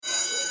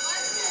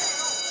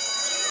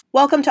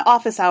Welcome to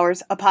Office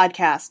Hours, a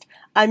podcast.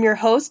 I'm your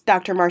host,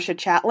 Dr. Marcia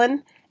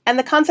Chatlin, and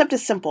the concept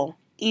is simple.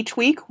 Each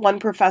week, one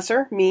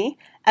professor, me,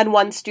 and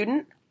one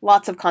student,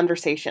 lots of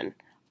conversation.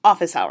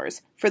 Office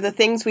Hours, for the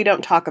things we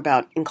don't talk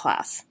about in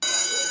class.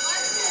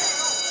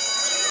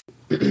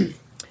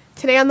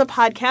 Today on the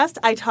podcast,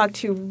 I talked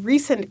to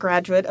recent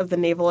graduate of the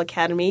Naval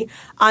Academy,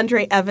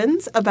 Andre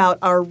Evans, about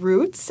our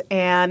roots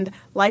and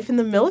life in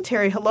the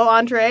military. Hello,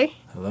 Andre.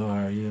 Hello,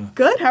 how are you?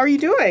 Good. How are you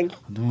doing?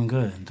 I'm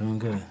doing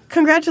good.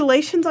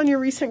 Congratulations on your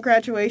recent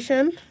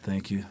graduation.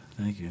 Thank you.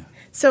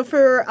 So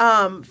for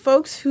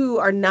folks who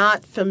are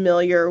not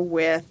familiar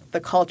with the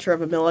culture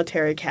of a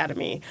military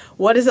academy,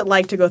 what is it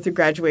like to go through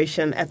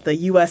graduation at the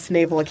U.S.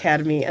 Naval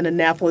Academy in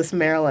Annapolis,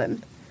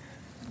 Maryland?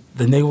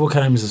 The Naval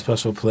Academy is a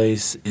special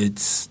place.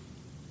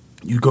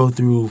 You go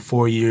through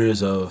 4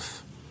 years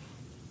of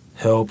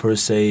hell, per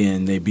se,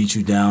 and they beat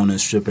you down and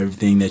strip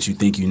everything that you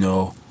think you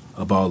know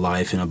about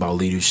life and about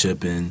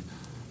leadership and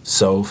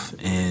self,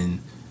 and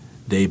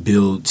they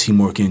build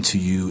teamwork into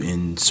you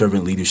and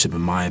servant leadership.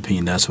 In my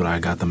opinion, that's what I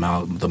got the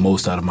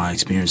most out of my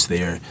experience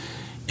there.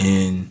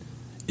 And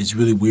it's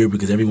really weird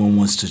because everyone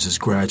wants to just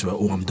graduate.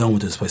 Oh, I'm done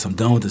with this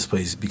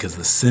place because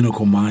the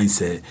cynical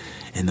mindset.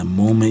 And the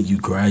moment you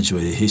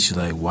graduate, it hits you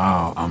like,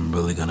 wow, I'm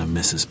really going to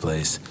miss this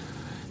place.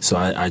 So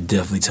I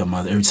definitely tell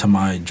every time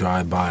I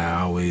drive by,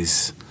 I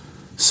always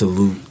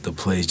salute the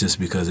place just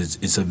because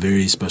it's a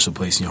very special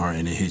place in your heart,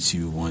 and it hits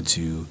you once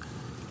you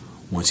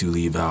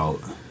leave out.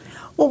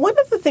 Well, one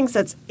of the things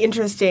that's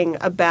interesting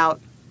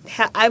about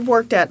I've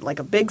worked at like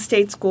a big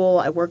state school.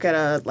 I work at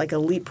a like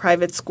elite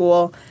private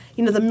school.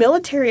 You know, the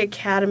military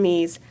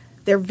academies,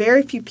 there are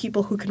very few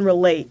people who can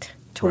relate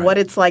to what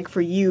it's like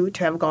for you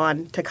to have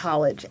gone to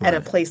college at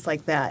a place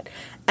like that.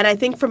 And I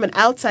think from an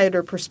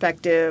outsider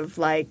perspective,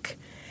 like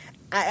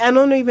I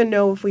don't even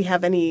know if we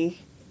have any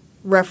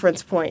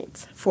reference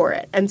points for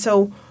it. And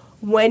so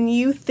when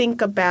you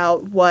think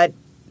about what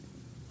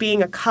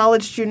being a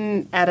college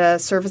student at a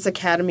service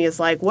academy is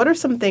like, what are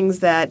some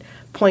things that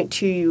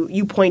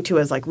you point to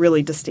as like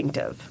really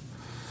distinctive?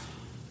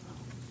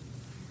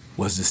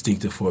 What's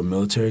distinctive for a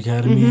military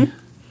academy?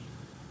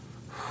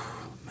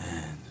 Mm-hmm.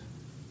 Man,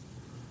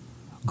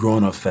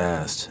 growing up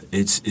fast.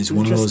 It's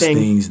one of those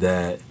things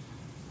that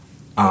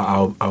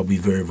I'll be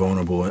very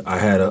vulnerable. I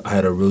had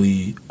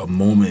a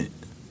moment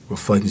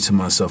reflecting to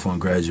myself on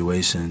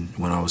graduation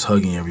when I was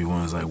hugging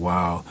everyone. I was like,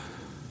 wow,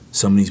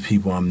 some of these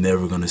people I'm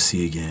never going to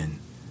see again.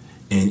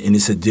 And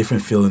it's a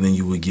different feeling than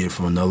you would get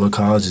from another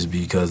colleges,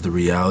 because the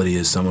reality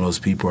is some of those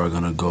people are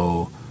going to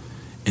go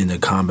into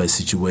combat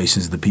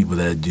situations, the people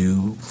that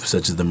do,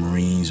 such as the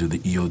Marines or the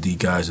EOD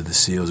guys or the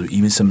SEALs or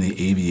even some of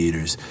the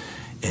aviators,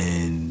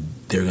 and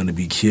they're going to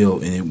be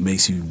killed. And it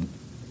makes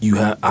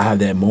I have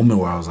that moment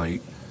where I was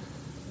like,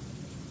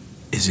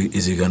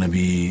 is it going to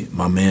be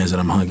my mans that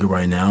I'm hugging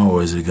right now,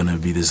 or is it going to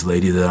be this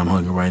lady that I'm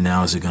hugging right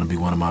now? Is it going to be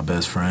one of my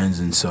best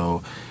friends? And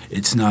so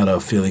it's not a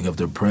feeling of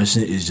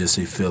depression. It's just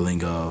a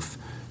feeling of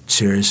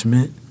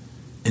cherishment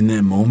in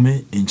that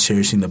moment and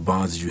cherishing the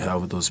bonds that you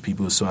have with those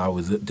people. So I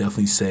would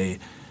definitely say,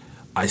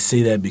 I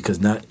say that because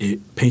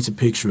it paints a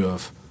picture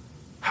of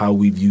how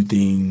we view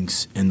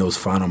things in those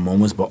final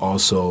moments, but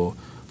also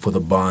for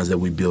the bonds that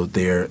we built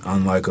there.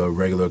 Unlike a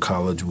regular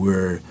college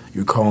where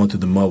you're crawling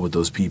through the mud with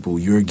those people,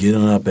 you're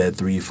getting up at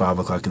 3, 5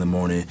 o'clock in the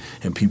morning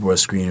and people are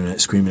screaming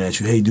at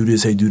you, hey, do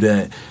this, hey, do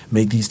that,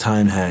 make these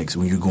time hacks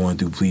when you're going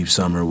through plebe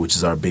summer, which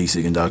is our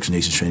basic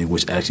indoctrination training,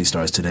 which actually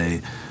starts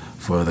today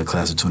for the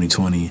class of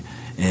 2020.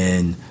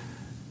 And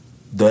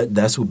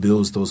that's what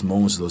builds those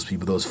moments with those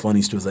people, those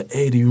funny stories like,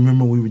 hey, do you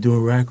remember we were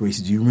doing rack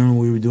races? Do you remember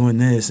we were doing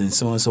this? And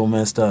so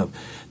messed up.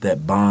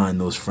 That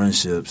bond, those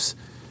friendships.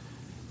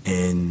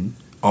 And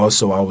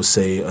also, I would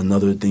say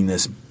another thing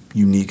that's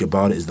unique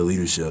about it is the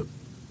leadership.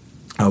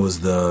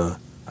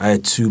 I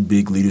had 2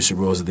 big leadership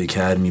roles at the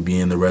academy,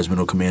 being the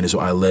regimental commander. So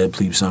I led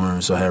plebe summer,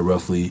 so I had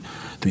roughly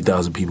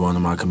 3,000 people under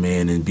my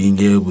command. And being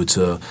able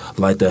to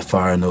light that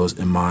fire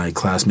in my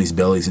classmates'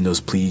 bellies in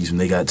those plebes when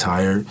they got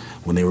tired,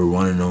 when they were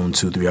running on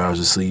 2-3 hours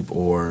of sleep,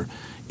 or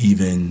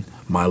even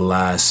my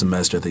last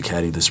semester at the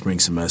academy, the spring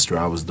semester,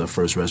 I was the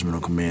first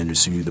regimental commander.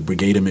 So the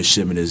brigade of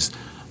midshipmen is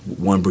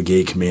 1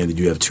 brigade commander,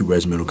 you have 2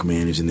 regimental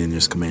commanders, and then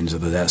there's commanders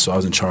of that. So I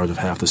was in charge of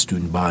half the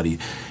student body,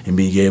 and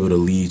being able to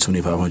lead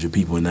 2,500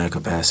 people in that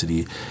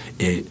capacity,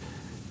 it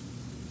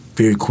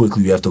very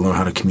quickly you have to learn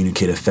how to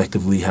communicate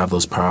effectively, have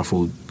those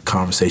powerful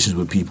conversations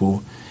with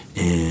people,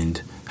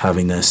 and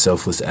having that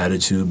selfless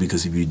attitude,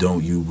 because if you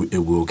don't, it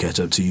will catch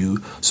up to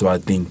you. So I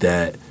think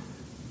that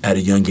at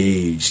a young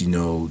age,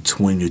 20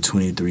 to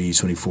 23,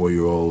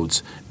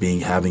 24-year-olds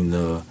having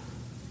the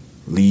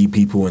lead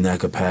people in that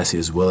capacity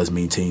as well as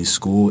maintain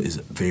school is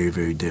very,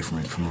 very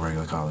different from a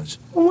regular college.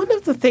 Well, one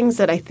of the things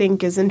that I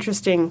think is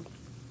interesting,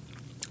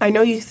 I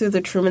know you through the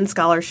Truman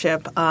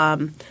Scholarship.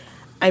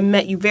 I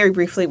met you very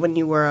briefly when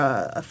you were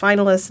a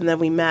finalist, and then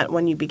we met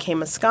when you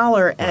became a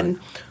scholar. Right. And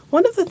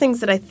one of the things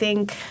that I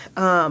think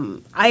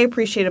I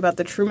appreciate about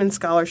the Truman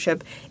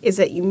Scholarship is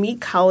that you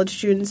meet college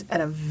students at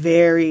a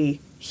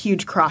very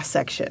huge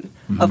cross-section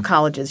of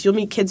colleges. You'll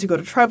meet kids who go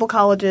to tribal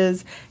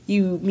colleges.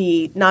 You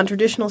meet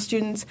non-traditional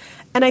students.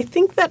 And I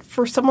think that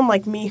for someone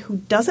like me who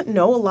doesn't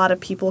know a lot of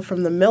people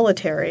from the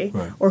military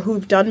or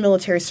who've done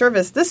military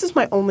service, this is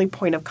my only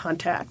point of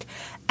contact.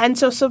 And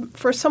so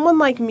for someone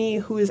like me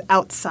who is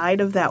outside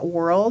of that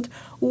world,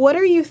 what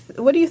do you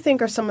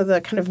think are some of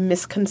the kind of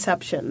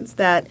misconceptions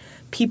that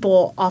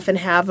people often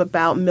have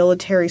about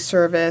military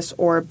service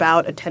or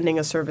about attending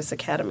a service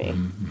academy?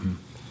 Mm-hmm.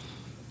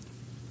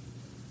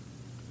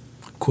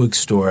 Quick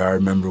story. I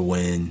remember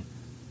when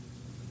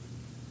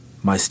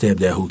my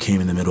stepdad, who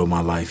came in the middle of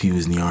my life, he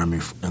was in the Army,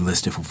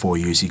 enlisted for 4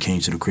 years. He came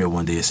to the crib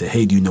one day and said,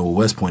 "Hey, do you know what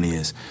West Point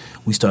is?"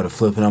 We started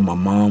flipping out. My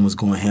mom was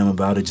going ham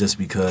about it just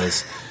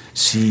because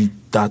she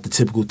thought the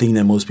typical thing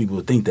that most people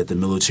would think, that the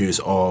military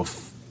is all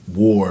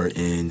war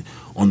and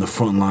on the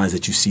front lines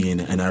that you see in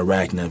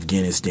Iraq and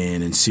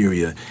Afghanistan and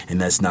Syria,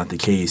 and that's not the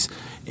case.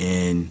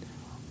 And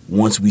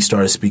once we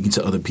started speaking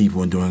to other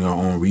people and doing our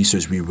own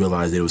research, we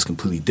realized that it was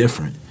completely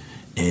different.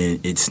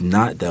 And it's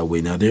not that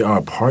way. Now, there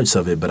are parts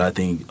of it, but I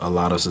think a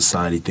lot of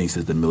society thinks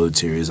that the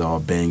military is all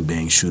bang,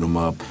 bang, shoot 'em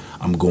up,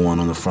 I'm going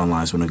on the front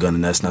lines with a gun,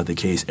 and that's not the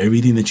case.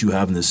 Everything that you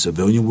have in the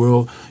civilian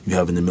world, you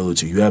have in the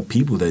military. You have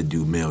people that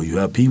do mail. You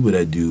have people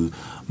that do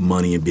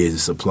money and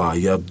business supply.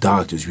 You have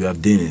doctors. You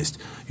have dentists.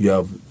 You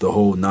have the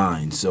whole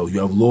nine. So you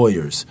have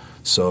lawyers.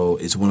 So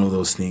it's one of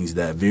those things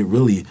that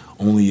really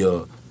only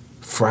a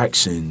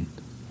fraction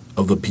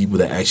of the people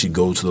that actually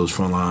go to those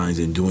front lines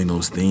and doing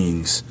those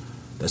things,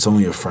 that's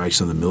only a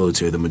fraction of the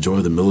military. The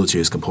majority of the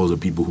military is composed of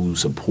people who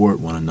support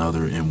one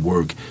another and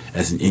work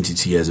as an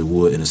entity as it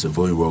would in a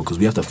civilian world, because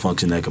we have to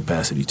function in that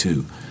capacity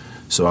too.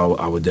 So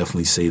I would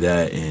definitely say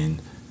that,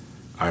 and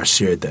I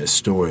shared that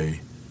story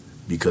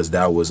because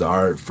that was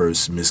our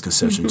first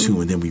misconception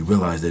too, and then we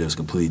realized that it was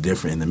completely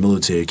different. And the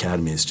military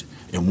academy is,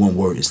 in one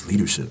word, it's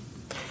leadership.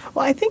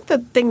 Well, I think the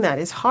thing that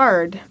is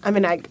hard, I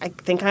mean, I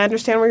think I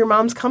understand where your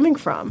mom's coming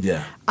from.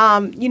 Yeah.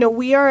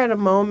 We are at a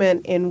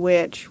moment in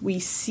which we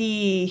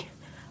see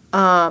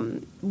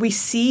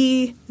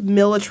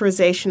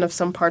militarization of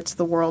some parts of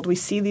the world. We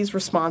see these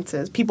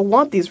responses. People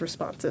want these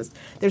responses.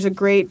 There's a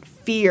great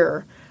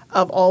fear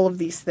of all of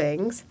these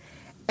things.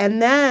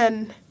 And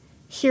then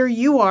here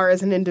you are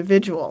as an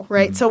individual,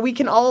 right? Mm-hmm. So we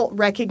can all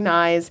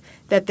recognize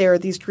that there are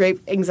these great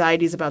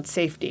anxieties about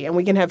safety, and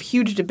we can have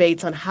huge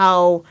debates on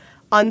how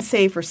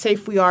unsafe or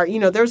safe we are.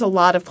 There's a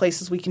lot of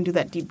places we can do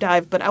that deep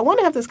dive. But I want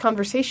to have this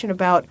conversation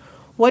about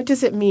what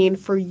does it mean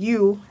for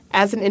you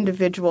as an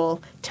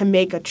individual to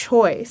make a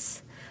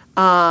choice,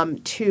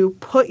 to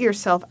put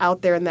yourself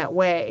out there in that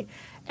way.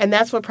 And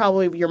that's what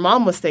probably your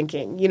mom was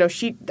thinking.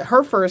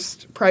 Her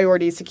first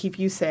priority is to keep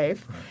you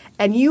safe. Right.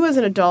 And you as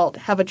an adult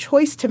have a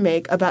choice to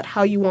make about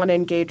how you want to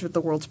engage with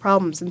the world's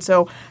problems. And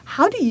so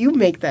how do you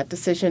make that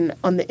decision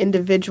on the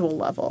individual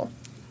level?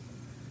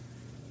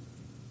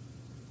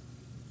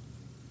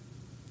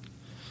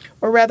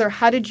 Or rather,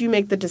 how did you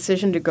make the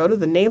decision to go to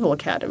the Naval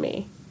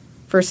Academy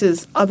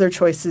versus other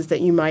choices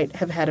that you might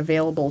have had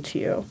available to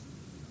you?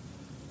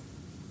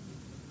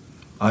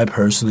 I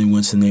personally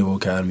went to the Naval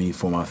Academy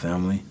for my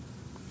family.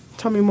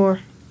 Tell me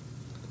more.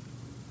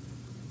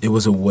 It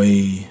was a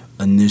way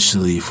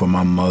initially for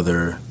my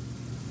mother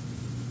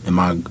and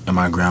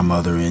my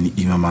grandmother and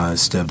even my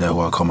stepdad,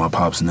 who I call my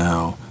pops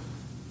now,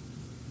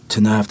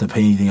 to not have to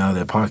pay anything out of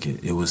their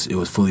pocket. It was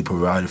fully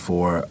provided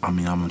for. I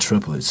mean, I'm a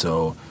triplet,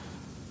 so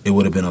it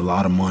would have been a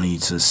lot of money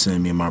to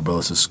send me and my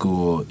brothers to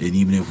school. And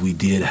even if we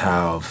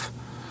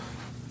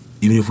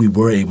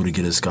were able to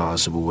get a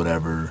scholarship or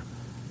whatever,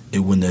 it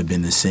wouldn't have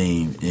been the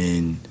same.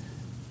 And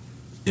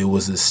it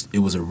was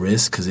a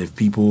risk, because if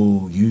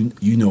people, you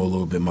know a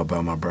little bit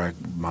about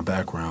my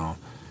background,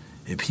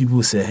 if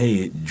people said,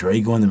 "Hey, Dre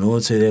going to the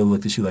military," they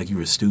looked at you like you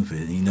were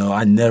stupid.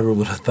 I never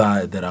would have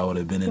thought that I would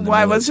have been in the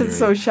military. Why was it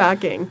so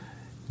shocking?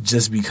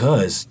 Just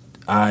because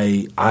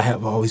I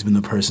have always been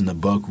the person to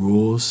buck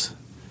rules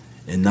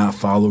and not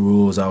follow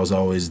rules. I was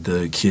always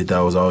the kid that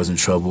was always in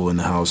trouble in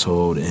the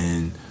household,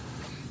 and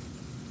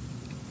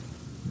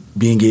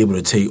being able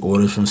to take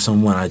orders from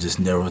someone, I just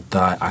never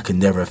thought, I could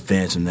never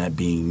fathom that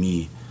being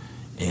me.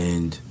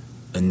 And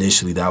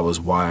initially that was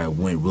why I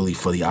went really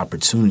for the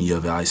opportunity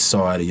of it. I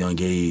saw at a young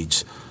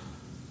age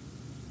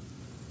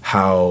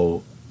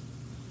how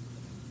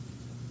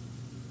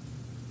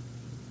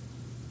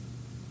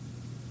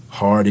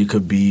hard it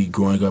could be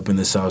growing up in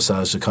the south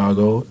side of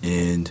Chicago,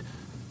 and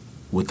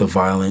with the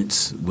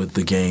violence, with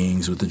the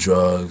gangs, with the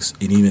drugs,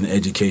 and even the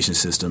education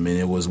system. And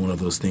it was one of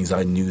those things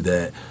I knew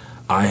that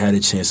I had a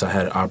chance, I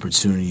had an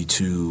opportunity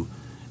to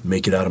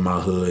make it out of my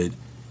hood,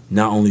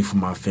 not only for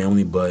my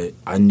family, but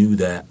I knew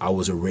that I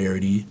was a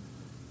rarity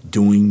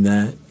doing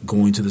that,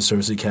 going to the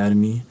Service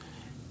Academy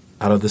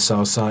out of the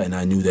South Side, and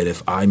I knew that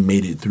if I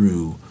made it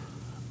through,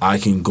 I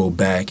can go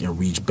back and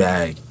reach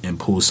back and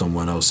pull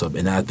someone else up.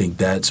 And I think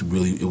that's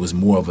really, it was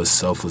more of a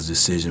selfless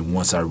decision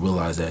once I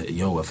realized that,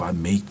 if I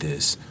make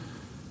this,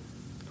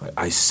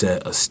 I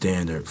set a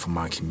standard for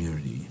my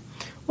community.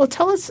 Well,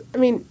 tell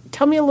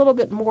me a little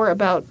bit more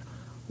about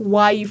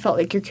why you felt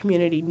like your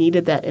community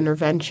needed that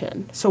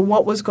intervention. So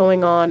what was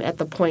going on at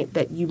the point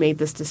that you made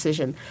this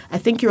decision? I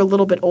think you're a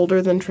little bit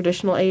older than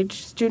traditional age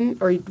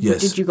student, or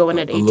yes, did you go in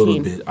at 18? A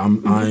little bit.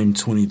 I'm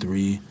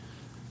 23,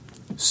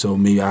 so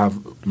maybe I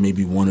have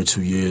maybe 1 or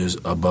 2 years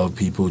above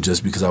people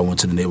just because I went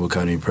to the Naval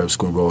Academy Prep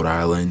School in Rhode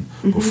Island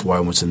before I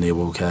went to the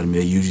Naval Academy.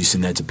 They usually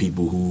send that to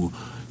people who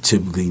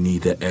typically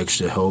need that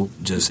extra help.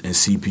 Just in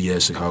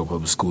CPS, Chicago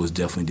Public Schools,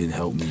 definitely didn't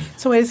help me.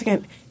 So wait a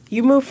second.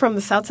 You moved from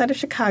the south side of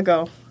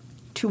Chicago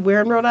to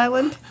where in Rhode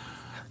Island?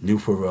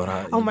 Newport, Rhode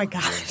Island. Oh, my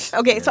gosh.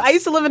 Okay, yes. So I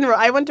used to live in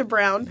I went to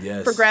Brown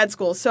for grad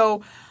school.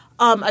 So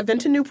I've been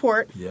to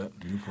Newport. Yep,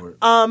 Newport.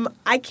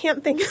 I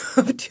can't think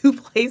of two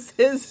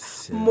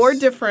places more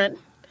different.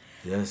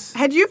 Yes.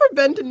 Had you ever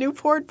been to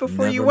Newport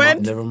before you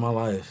went? Never in my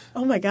life.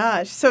 Oh, my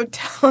gosh. So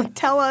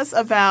tell us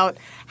about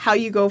how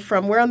you go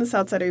from, where on the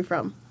south side are you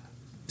from?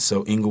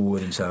 So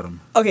Inglewood and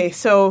Chatham. Okay,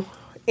 so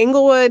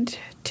Inglewood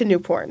to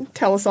Newport.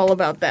 Tell us all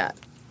about that.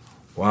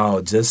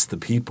 Wow, just the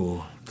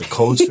people, the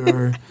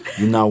culture.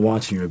 You're not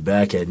watching your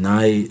back at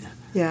night.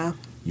 Yeah.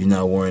 You're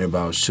not worrying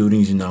about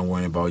shootings. You're not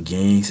worrying about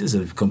gangs. It's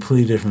a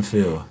completely different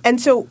feel.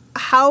 And so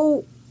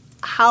how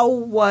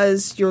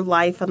was your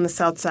life on the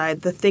South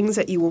Side, the things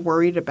that you were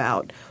worried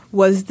about?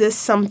 Was this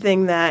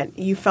something that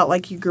you felt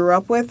like you grew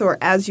up with, or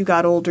as you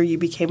got older you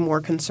became more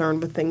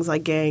concerned with things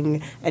like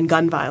gang and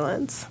gun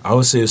violence? I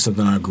would say it's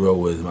something I grew up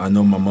with. I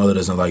know my mother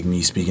doesn't like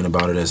me speaking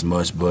about it as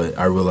much, but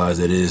I realize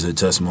that it is a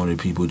testimony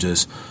to people,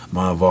 just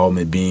my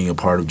involvement being a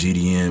part of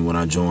GDN when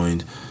I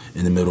joined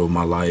in the middle of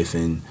my life.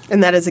 And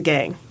that is a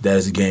gang? That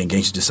is a gang,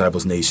 Gangster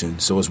Disciples Nation.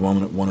 So it's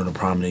one of the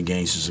prominent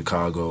gangs in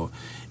Chicago.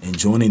 And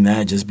joining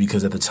that just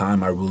because at the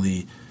time I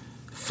really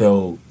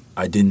felt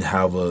I didn't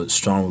have a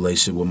strong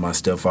relationship with my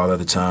stepfather at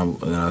the time.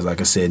 And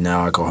like I said,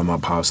 now I call him my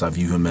pops. I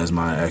view him as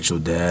my actual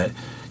dad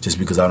just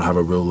because I don't have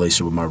a real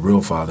relationship with my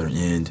real father.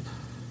 And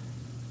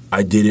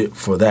I did it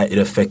for that. It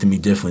affected me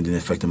differently than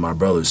it affected my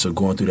brothers. So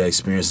going through that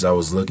experience, I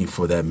was looking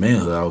for that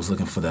manhood. I was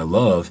looking for that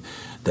love,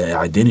 that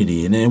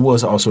identity. And it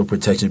was also a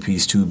protection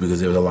piece, too, because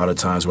there was a lot of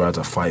times where I had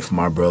to fight for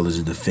my brothers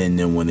and defend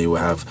them when they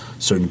would have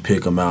certain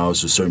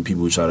pick-em-outs or certain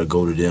people would try to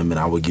go to them, and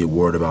I would get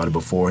word about it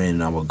beforehand,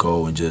 and I would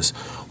go and just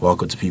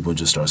walk up to people and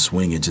just start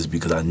swinging just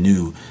because I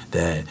knew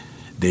that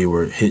they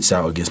were hits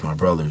out against my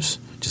brothers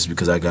just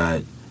because I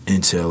got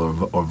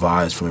intel or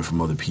vibes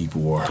from other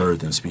people or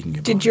heard them speaking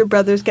about Did your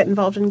brothers get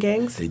involved in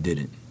gangs? They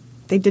didn't.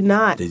 They did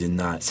not? They did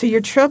not. So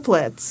you're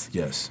triplets.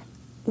 Yes.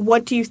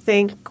 What do you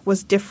think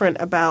was different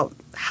about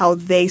how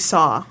they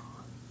saw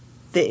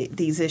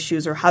these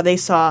issues or how they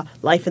saw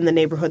life in the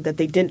neighborhood that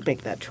they didn't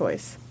make that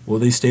choice? Well,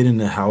 they stayed in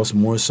the house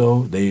more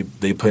so. They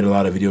played a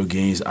lot of video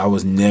games. I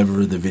was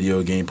never the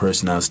video game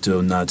person. I was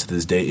still not to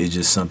this day. It's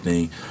just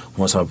something,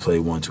 once I play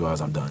 1, 2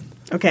 hours, I'm done.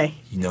 Okay.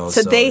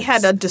 So they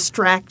had a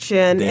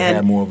distraction. They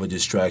had more of a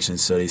distraction,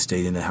 so they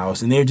stayed in the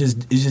house. And it's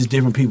just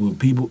different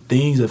people.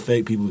 Things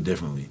affect people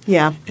differently.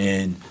 Yeah.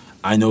 And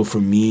I know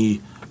for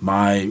me,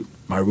 my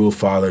real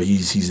father, he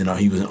was an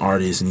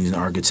artist and he's an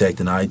architect,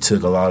 and I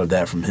took a lot of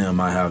that from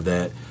him. I had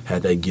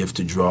that gift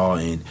to draw,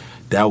 and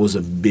that was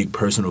a big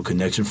personal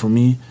connection for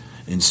me.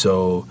 And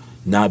so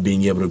not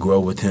being able to grow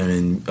with him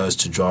and us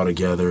to draw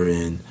together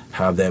and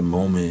have that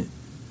moment,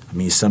 I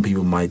mean, some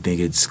people might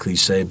think it's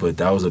cliche, but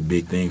that was a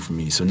big thing for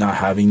me. So not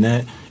having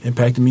that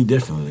impacted me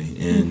differently.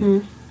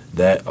 And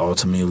that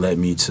ultimately led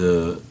me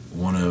to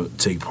want to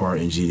take part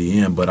in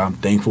GDN. But I'm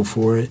thankful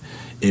for it.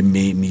 It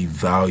made me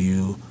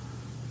value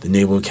the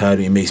Naval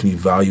Academy. It makes me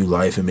value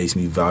life. It makes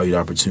me value the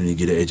opportunity to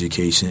get an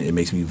education. It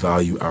makes me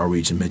value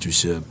outreach and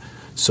mentorship.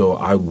 So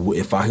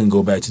if I can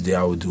go back today,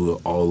 I would do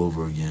it all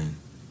over again.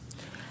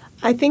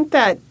 I think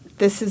that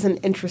this is an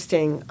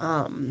interesting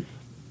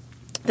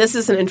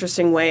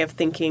way of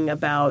thinking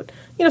about,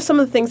 some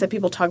of the things that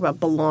people talk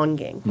about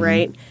belonging,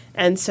 right?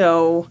 And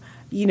so,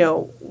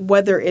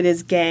 whether it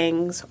is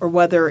gangs or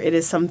whether it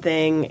is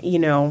something,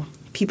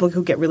 people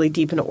who get really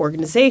deep into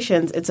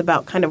organizations, it's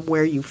about kind of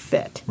where you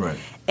fit. Right.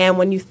 And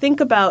when you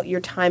think about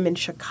your time in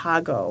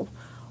Chicago,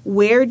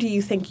 where do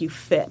you think you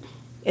fit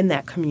in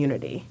that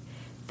community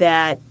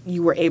that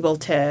you were able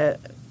to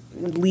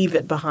leave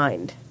it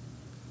behind?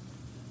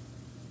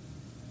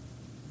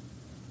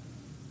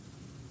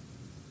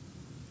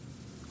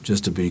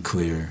 Just to be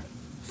clear,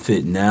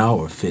 fit now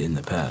or fit in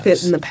the past?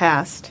 Fit in the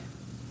past.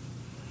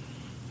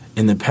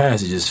 In the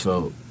past, it just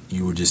felt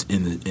you were just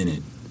in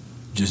it,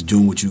 just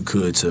doing what you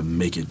could to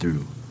make it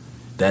through.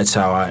 That's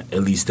how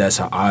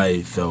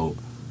I felt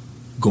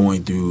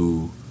going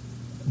through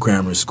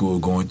grammar school,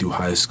 going through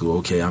high school.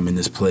 Okay, I'm in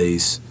this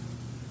place.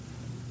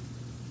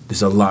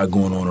 There's a lot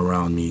going on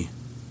around me.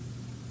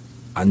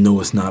 I know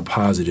it's not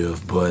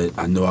positive, but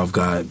I know I've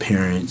got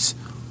parents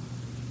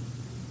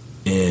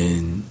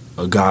and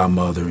a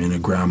godmother and a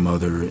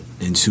grandmother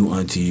and 2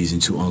 aunties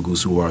and 2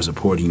 uncles who are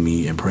supporting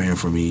me and praying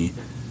for me.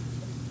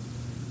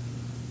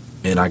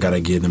 And I got to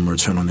give them a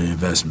return on their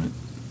investment.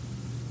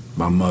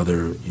 My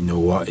mother,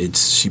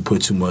 she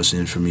put too much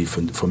in for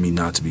me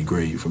not to be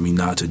great, for me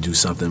not to do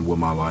something with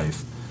my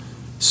life.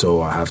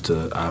 So I have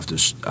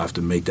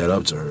to make that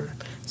up to her.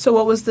 So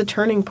what was the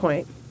turning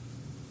point?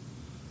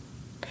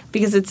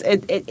 Because it's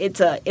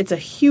a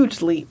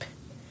huge leap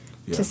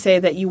to say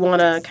that you want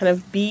to kind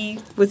of be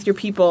with your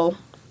people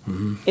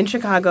in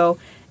Chicago,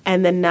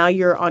 and then now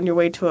you're on your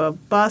way to a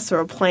bus or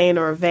a plane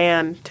or a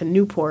van to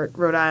Newport,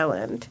 Rhode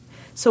Island.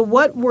 So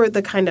what were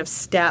the kind of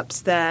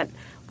steps that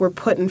were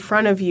put in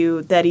front of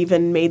you that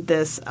even made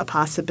this a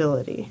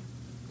possibility?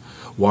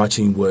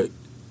 Watching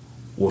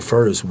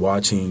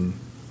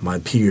my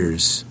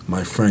peers,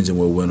 my friends, and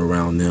what went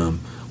around them.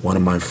 One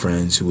of my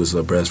friends, who was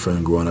a best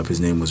friend growing up, his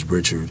name was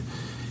Richard,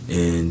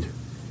 and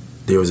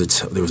there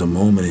was a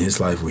moment in his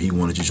life where he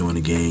wanted to join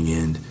a gang,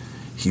 and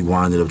he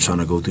wound up trying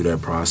to go through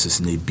that process,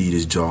 and they beat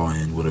his jaw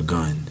in with a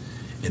gun,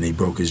 and they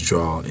broke his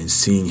jaw. And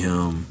seeing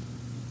him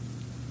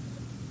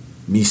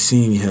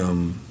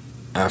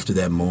after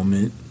that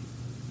moment,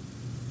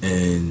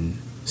 and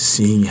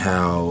seeing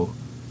how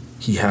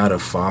he had a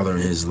father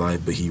in his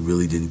life, but he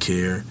really didn't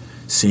care.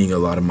 Seeing a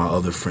lot of my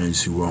other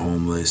friends who were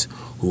homeless,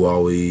 who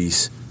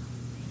always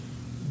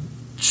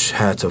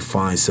had to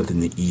find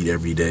something to eat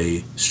every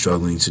day,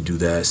 struggling to do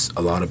that.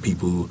 A lot of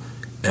people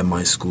at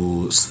my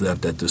school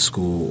slept at the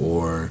school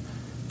or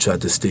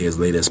tried to stay as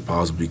late as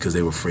possible because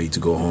they were afraid to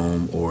go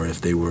home, or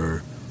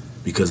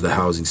because the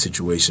housing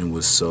situation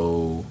was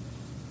so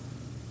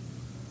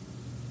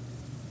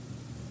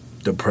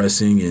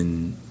depressing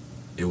and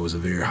it was a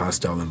very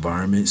hostile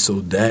environment.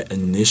 So that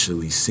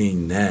initially,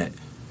 seeing that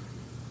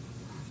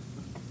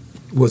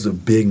was a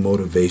big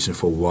motivation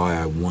for why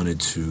I wanted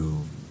to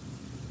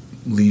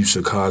leave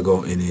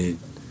Chicago, and it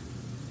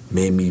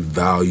made me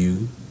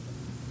value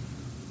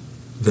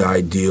the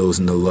ideals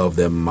and the love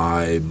that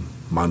my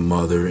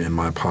mother and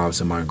my pops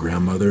and my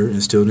grandmother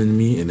instilled in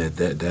me, and at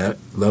that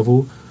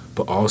level.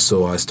 But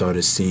also I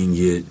started seeing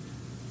it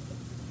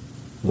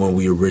when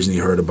we originally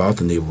heard about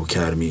the Naval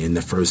Academy, and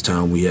the first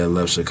time we had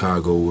left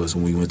Chicago was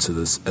when we went to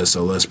this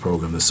SLS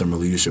program. The Summer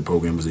Leadership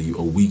Program was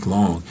a week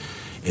long,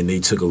 and they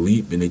took a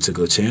leap and they took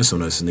a chance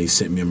on us, and they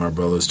sent me and my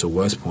brothers to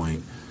West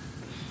Point,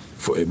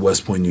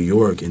 New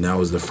York, and that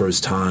was the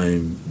first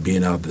time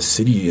being out the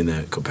city in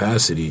that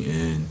capacity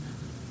and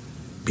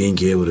being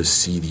able to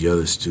see the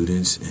other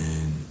students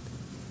and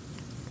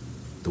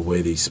the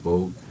way they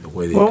spoke, the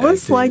way they acted.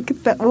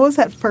 What was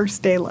that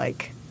first day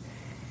like?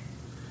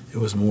 It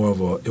was more of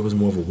a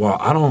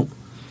wow.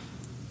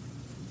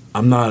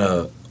 I'm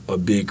not a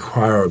big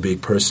crier or a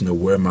big person to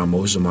wear my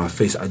emotions on my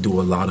face. I do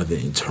a lot of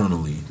it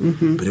internally.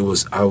 Mm-hmm. But it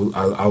was I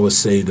would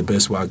say the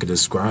best way I could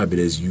describe it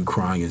is you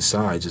crying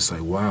inside, just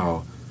like,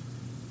 wow,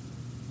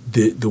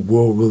 the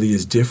world really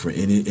is different.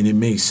 And it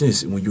makes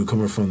sense. When you're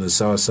coming from the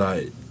South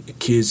Side,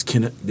 kids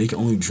can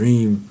only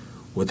dream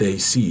what they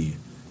see.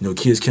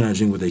 Kids cannot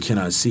dream what they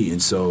cannot see.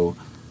 And so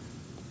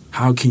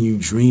how can you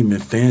dream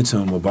and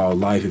phantom about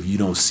life if you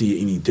don't see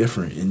it any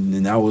different?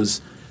 And that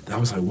was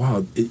like,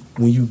 wow.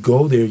 When you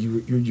go there,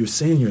 you're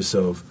saying to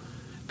yourself,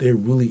 there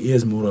really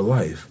is more to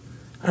life.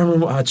 I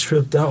remember I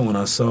tripped out when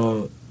I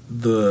saw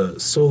the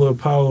solar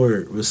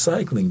powered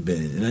recycling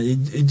bin,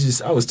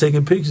 and I was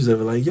taking pictures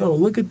of it, like, yo,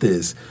 look at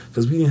this,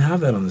 because we didn't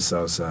have that on the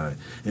South Side,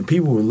 and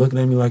people were looking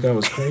at me like I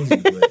was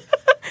crazy.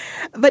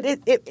 But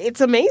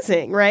it's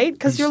amazing, right?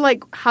 Because you're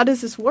like, how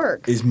does this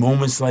work? It's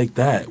moments like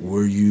that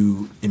where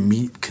you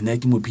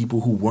connecting with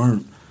people who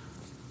weren't,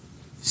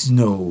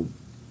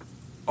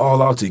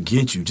 all out to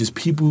get you, just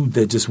people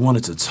that just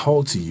wanted to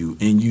talk to you,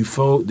 and you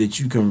felt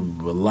that you can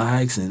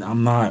relax, and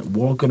I'm not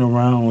walking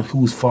around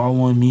who's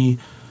following me.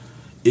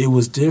 It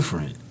was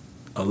different,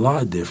 a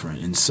lot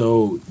different. And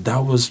so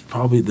that was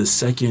probably the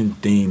second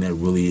thing that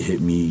really hit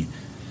me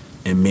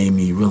and made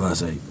me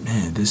realize, like,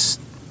 man, this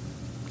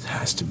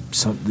has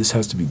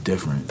to be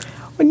different.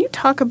 When you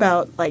talk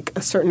about like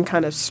a certain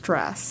kind of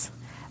stress,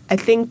 I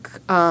think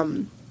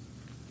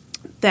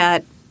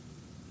that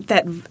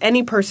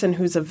any person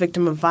who's a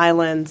victim of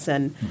violence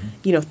and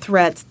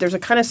threats, there's a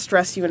kind of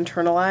stress you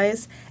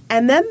internalize,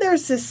 and then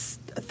there's this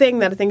thing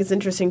that I think is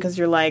interesting because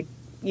you're like,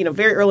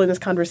 very early in this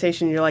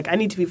conversation, you're like, I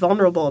need to be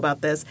vulnerable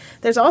about this.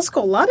 There's also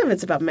a lot of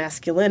it's about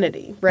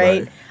masculinity,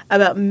 right?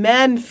 About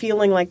men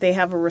feeling like they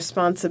have a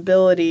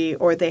responsibility,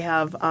 or they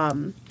have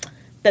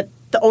that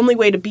the only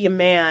way to be a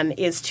man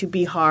is to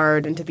be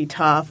hard and to be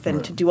tough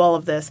and to do all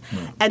of this.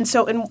 And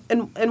so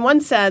in one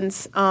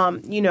sense,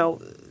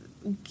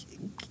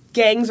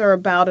 gangs are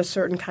about a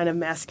certain kind of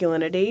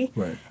masculinity,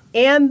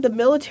 and the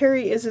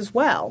military is as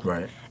well.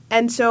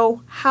 And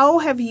so how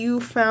have you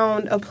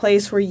found a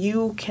place where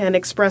you can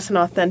express an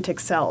authentic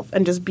self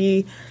and just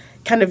be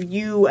kind of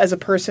you as a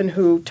person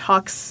who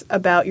talks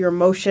about your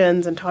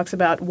emotions and talks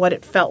about what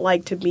it felt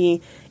like to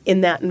be in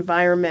that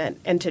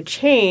environment and to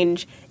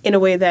change in a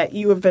way that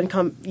you're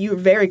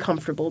very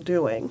comfortable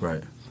doing?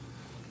 Right.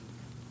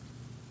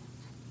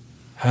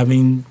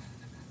 Having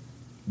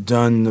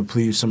done the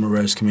Police Summer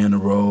Arrest Commander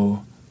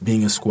role,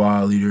 being a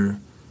squad leader,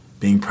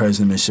 being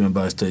president of Midshipman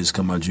Black Studies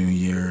come my junior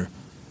year,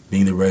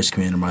 being the Res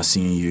Commander my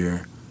senior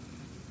year.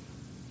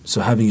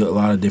 So having a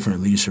lot of different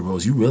leadership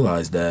roles, you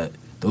realize that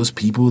those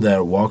people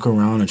that walk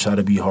around and try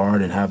to be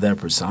hard and have that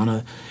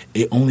persona,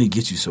 it only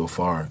gets you so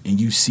far. And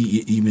you see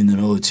it even in the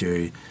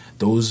military.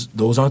 Those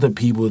aren't the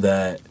people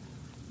that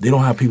They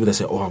don't have people that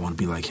say, oh, I want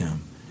to be like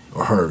him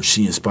or her.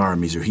 She inspired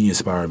me or he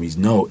inspired me.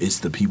 No, it's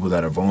the people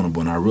that are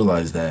vulnerable. And I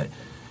realize that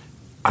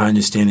I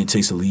understand it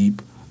takes a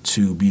leap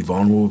to be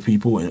vulnerable with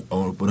people and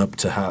open up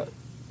to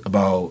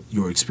about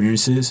your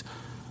experiences,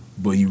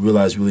 but you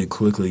realize really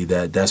quickly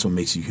that that's what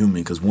makes you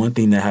human. Because one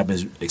thing that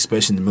happens,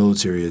 especially in the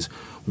military, is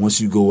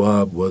once you go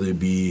up, whether it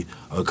be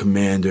a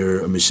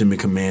commander, a midshipman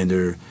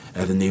commander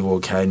at the Naval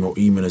Academy, or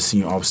even a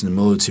senior officer in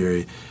the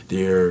military,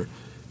 there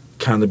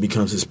kind of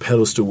becomes this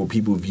pedestal where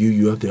people view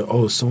you up there.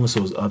 Oh,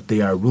 so-and-so's up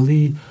there. I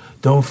really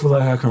don't feel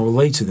like I can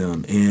relate to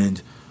them.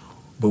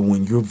 But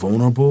when you're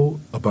vulnerable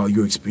about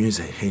your experience,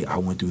 hey, I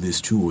went through this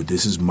too, or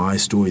this is my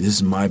story, this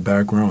is my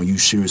background, you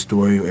share a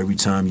story every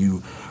time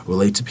you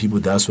relate to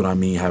people, that's what I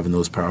mean, having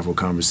those powerful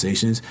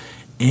conversations.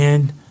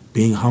 And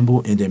being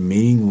humble and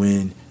admitting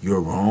when you're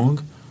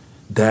wrong,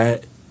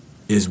 that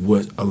is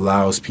what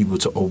allows people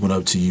to open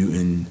up to you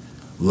and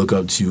look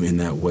up to you in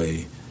that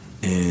way.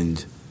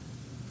 And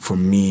for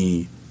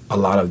me, a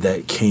lot of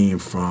that came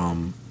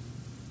from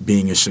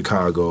being in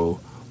Chicago,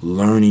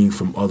 learning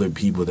from other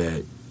people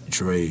that,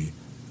 Dre,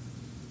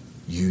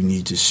 you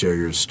need to share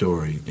your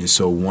story. And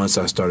so once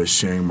I started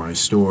sharing my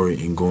story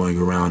and going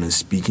around and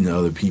speaking to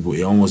other people,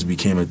 it almost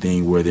became a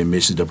thing where the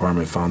admissions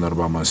department found out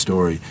about my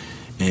story.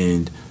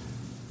 And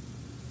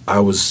I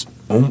was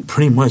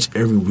pretty much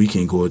every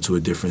weekend going to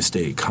a different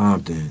state,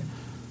 Compton,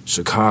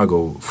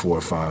 Chicago 4,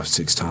 5,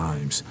 6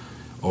 times,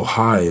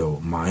 Ohio,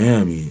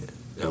 Miami,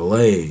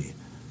 LA,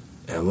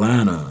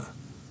 Atlanta,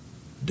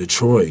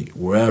 Detroit,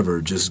 wherever,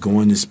 just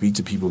going to speak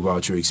to people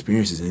about your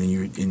experiences.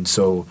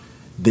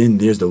 Then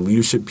there's the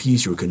leadership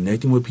piece. You're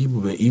connecting with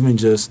people, but even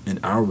just an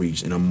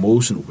outreach, an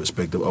emotional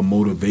perspective, a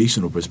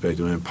motivational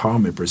perspective, an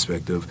empowerment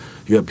perspective,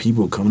 you have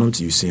people coming up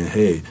to you saying,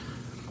 hey,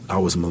 I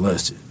was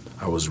molested,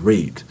 I was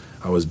raped,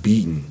 I was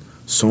beaten,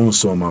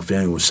 so-and-so in my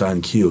family was shot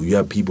and killed. You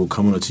have people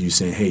coming up to you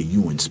saying, hey,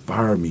 you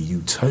inspired me,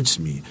 you touched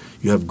me.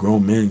 You have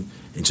grown men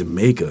in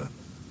Jamaica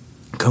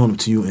coming up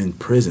to you in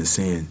prison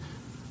saying,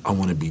 I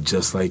want to be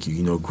just like you.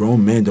 You know,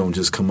 grown men don't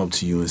just come up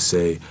to you and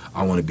say,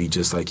 I want to be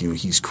just like you, and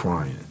he's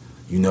crying.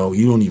 You know,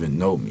 you don't even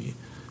know me.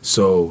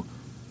 So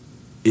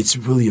it's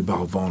really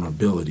about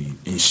vulnerability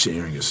and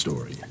sharing a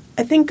story.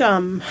 I think,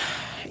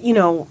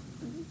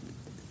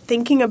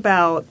 thinking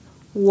about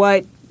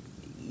what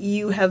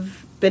you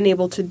have been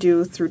able to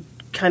do through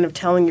kind of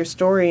telling your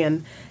story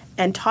and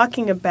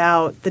talking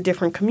about the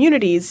different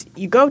communities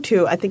you go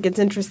to, I think it's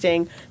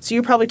interesting. So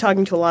you're probably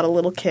talking to a lot of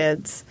little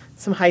kids,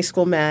 some high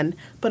school men,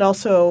 but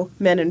also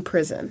men in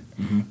prison.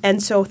 Mm-hmm.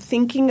 And so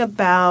thinking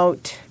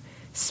about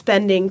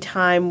spending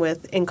time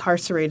with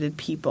incarcerated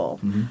people,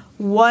 mm-hmm.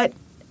 what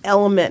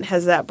element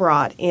has that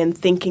brought in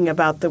thinking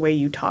about the way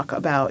you talk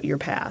about your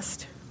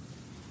past?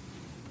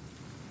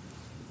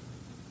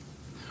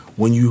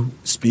 When you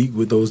speak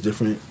with those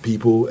different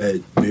people at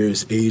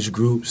various age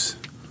groups,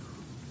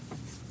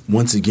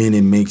 once again,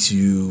 it makes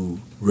you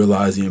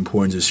realize the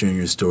importance of sharing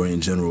your story in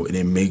general, and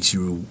it makes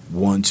you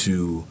want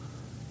to,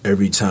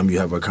 every time you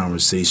have a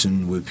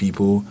conversation with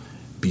people,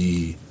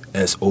 be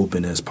as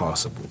open as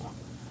possible.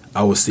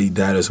 I would say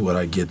that is what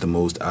I get the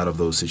most out of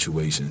those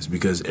situations,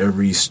 because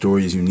every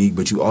story is unique,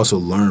 but you also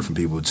learn from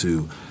people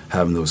too,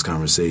 having those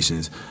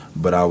conversations.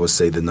 But I would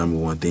say the number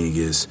one thing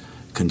is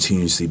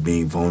continuously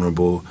being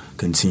vulnerable,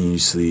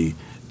 continuously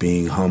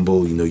being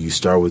humble. You know, you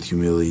start with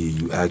humility,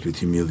 you act with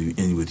humility, you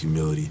end with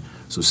humility.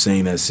 So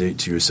saying that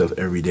to yourself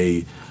every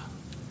day,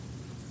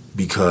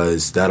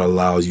 because that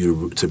allows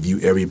you to view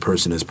every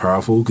person as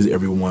powerful, because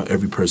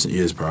every person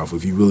is powerful.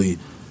 If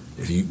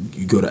you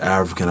go to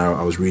Africa, and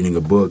I was reading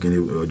a book,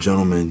 and a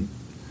gentleman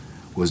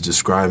was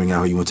describing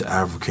how he went to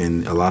Africa,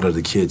 and a lot of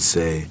the kids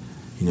say,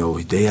 you know,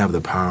 they have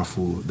the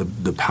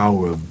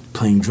power of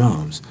playing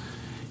drums.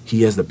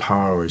 He has the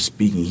power of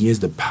speaking. He has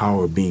the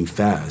power of being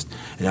fast.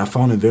 And I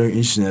found it very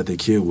interesting that the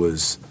kid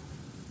was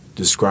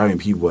describing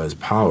people as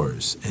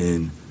powers,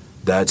 and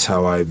that's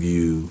how I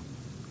view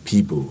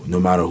people, no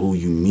matter who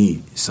you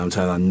meet.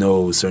 Sometimes I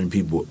know certain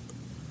people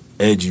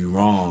edge you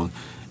wrong,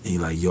 and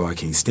you're like, yo, I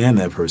can't stand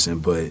that person,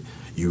 but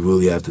you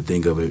really have to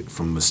think of it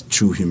from a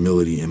true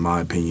humility, in my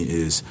opinion,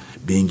 is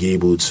being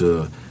able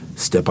to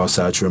step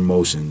outside your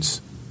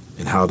emotions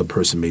and how the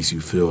person makes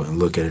you feel and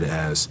look at it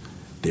as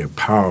they're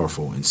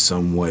powerful in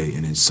some way,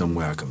 and in some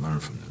way I can learn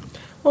from them.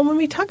 Well, when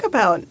we talk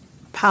about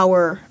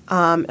power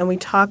and we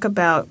talk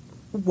about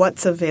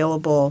what's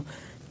available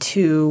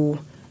to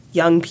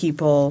young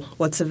people,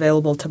 what's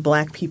available to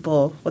black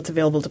people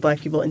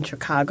in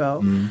Chicago.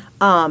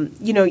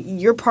 Mm-hmm.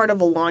 You're part of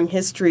a long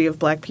history of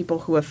black people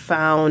who have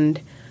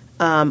found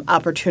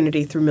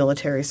opportunity through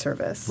military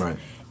service. Right.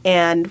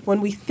 And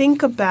when we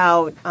think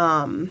about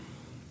the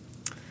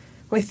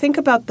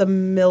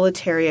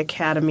military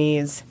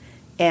academies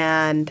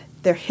and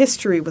their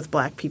history with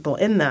black people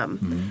in them,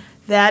 mm-hmm.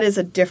 that is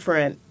a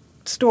different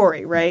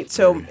story, right?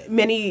 So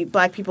many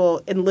black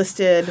people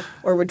enlisted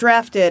or were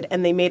drafted,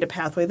 and they made a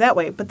pathway that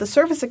way. But the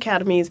service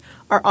academies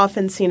are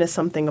often seen as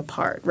something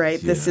apart, right?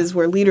 Yeah. This is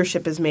where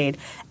leadership is made.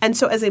 And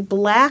so as a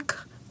black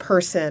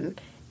person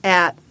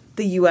at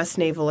the U.S.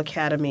 Naval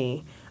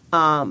Academy,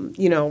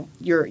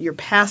 your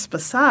past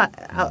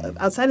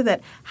outside of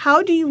that.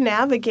 How do you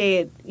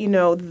navigate,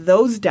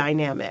 those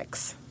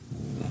dynamics?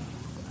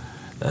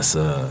 That's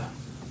a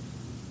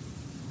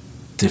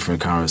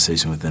different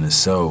conversation within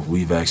itself.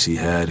 We've actually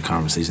had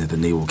conversations at the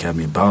Naval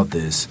Academy about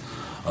this.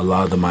 A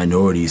lot of the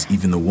minorities,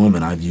 even the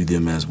women, I view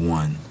them as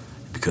one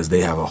because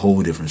they have a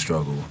whole different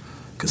struggle.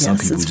 Because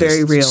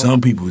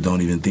some people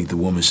don't even think the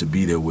woman should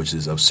be there, which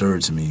is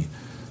absurd to me.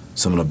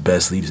 Some of the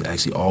best leaders,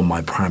 actually all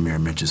my primary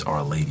mentors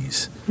are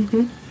ladies.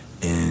 Mm-hmm.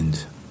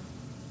 And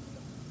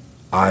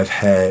I've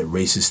had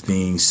racist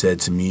things said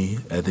to me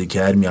at the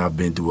academy. I've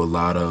been through a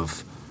lot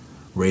of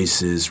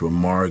racist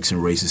remarks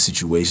and racist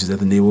situations at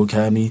the Naval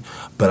Academy,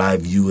 but I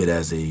view it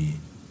as a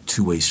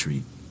two-way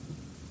street.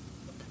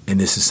 And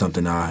this is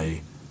something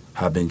I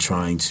have been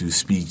trying to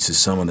speak to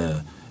some of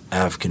the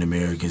African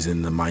Americans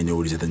and the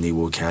minorities at the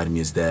Naval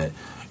Academy, is that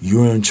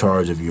you're in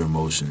charge of your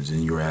emotions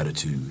and your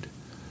attitude.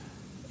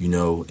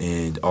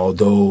 And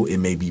although it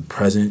may be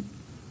present,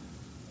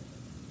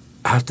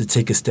 I have to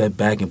take a step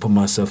back and put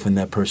myself in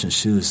that person's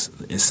shoes,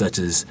 such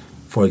as,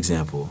 for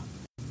example,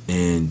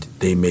 and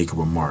they make a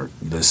remark.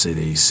 Let's say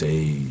they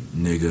say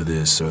nigga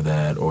this or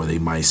that, or they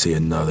might say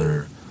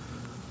another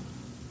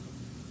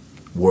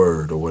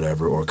word or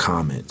whatever, or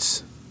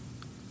comments.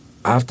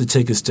 I have to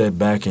take a step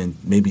back and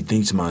maybe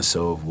think to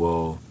myself,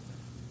 well,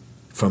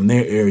 from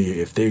their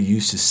area, if they're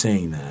used to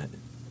saying that,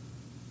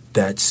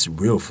 that's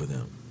real for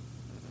them.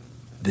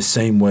 The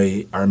same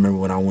way I remember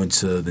when I went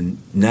to the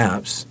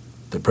NAPS,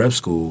 the prep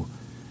school,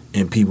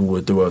 and people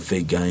would throw up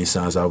fake gang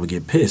signs, I would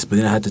get pissed. But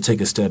then I had to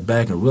take a step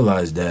back and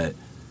realize that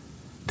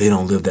they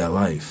don't live that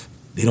life.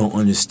 They don't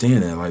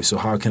understand that life. So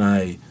how can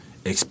I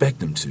expect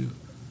them to?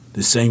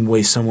 The same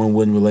way someone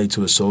wouldn't relate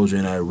to a soldier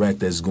in Iraq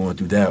that's going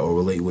through that, or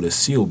relate with a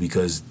SEAL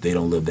because they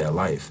don't live that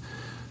life.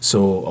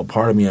 So a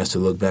part of me has to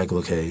look back,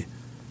 okay,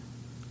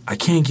 I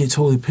can't get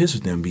totally pissed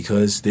with them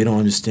because they don't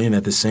understand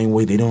that the same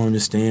way they don't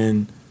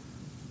understand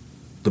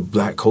the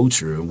black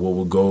culture and what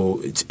will go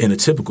in a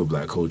typical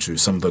black culture,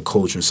 some of the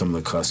culture and some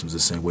of the customs the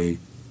same way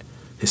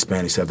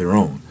Hispanics have their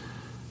own.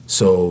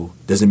 So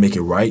does it make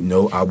it right?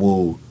 No, I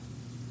will,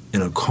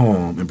 in a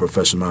calm and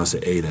professional manner,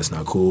 say, hey, that's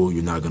not cool.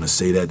 You're not going to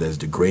say that. That's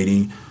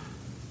degrading.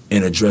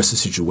 And address the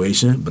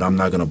situation, but I'm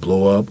not going to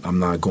blow up. I'm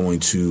not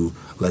going to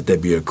let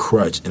that be a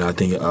crutch. And I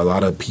think a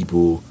lot of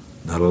people,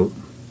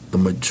 the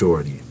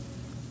majority,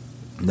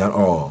 not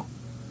all,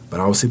 but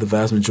I would say the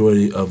vast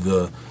majority of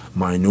the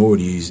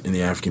minorities and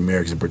the African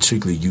Americans,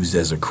 particularly, used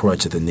as a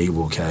crutch at the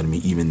Naval Academy,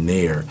 even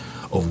there,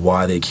 of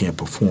why they can't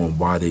perform,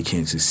 why they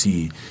can't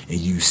succeed. And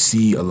you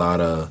see a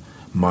lot of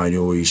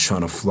minorities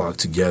trying to flock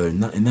together,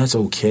 and that's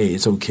okay.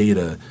 It's okay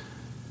to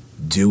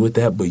deal with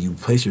that, but you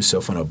place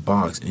yourself in a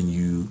box,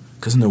 and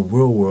because in the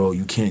real world,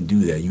 you can't do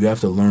that. You have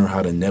to learn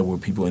how to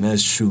network people, and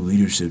that's true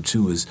leadership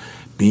too, is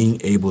being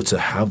able to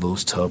have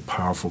those tough,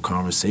 powerful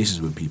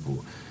conversations with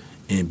people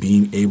and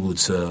being able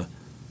to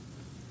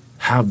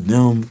have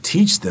them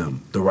teach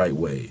them the right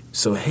way.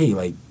 So, hey,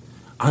 I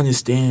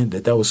understand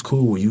that was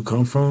cool where you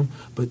come from,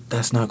 but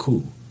that's not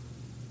cool.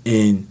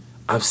 And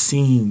I've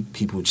seen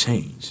people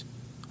change.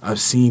 I've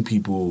seen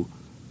people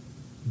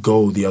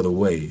go the other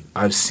way.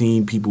 I've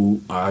seen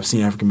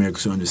African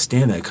Americans who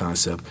understand that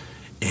concept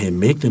and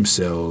make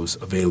themselves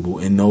available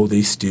and know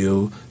they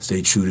still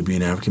stay true to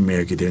being African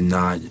American. They're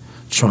not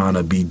trying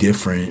to be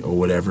different or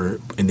whatever,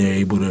 and they're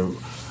able to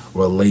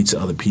relate to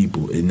other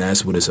people. And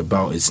that's what it's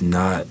about. It's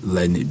not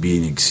letting it be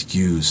an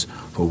excuse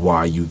for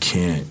why you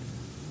can't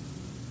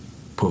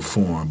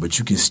perform, but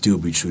you can still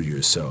be true to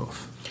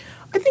yourself.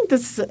 I think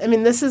this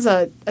is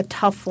a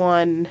tough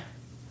one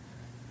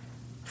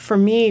for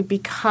me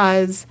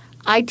because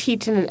I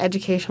teach in an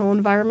educational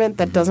environment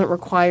that doesn't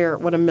require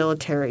what a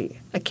military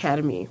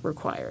academy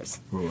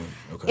requires. Right.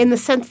 Okay. In the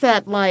sense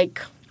that,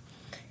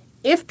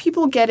 if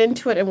people get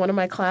into it in one of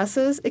my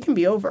classes, it can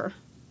be over.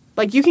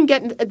 You can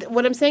get –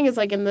 what I'm saying is,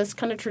 in this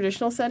kind of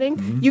traditional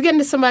setting, you get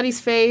into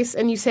somebody's face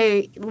and you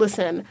say,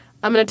 listen,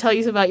 I'm going to tell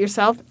you about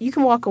yourself. You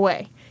can walk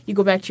away. You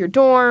go back to your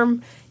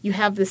dorm. You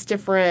have this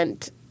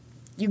different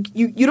 –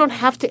 you don't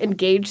have to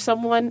engage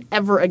someone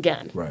ever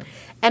again. Right.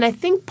 And I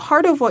think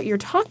part of what you're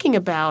talking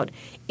about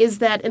is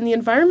that in the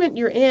environment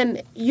you're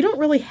in, you don't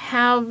really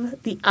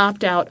have the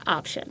opt-out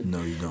option.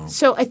 No, you don't.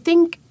 So I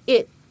think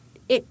it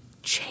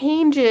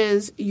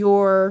changes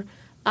your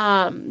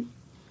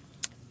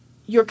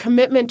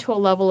commitment to a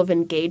level of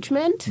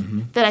engagement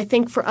that I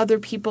think for other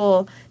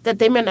people that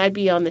they might not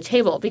be on the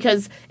table.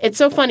 Because it's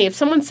so funny. If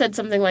someone said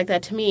something like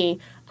that to me,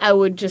 I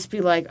would just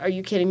be like, are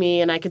you kidding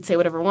me? And I could say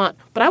whatever I want.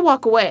 But I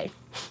walk away.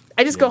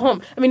 I just go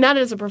home. Not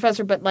as a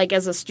professor, but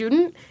as a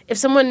student. If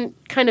someone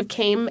kind of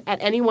came at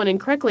anyone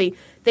incorrectly,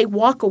 they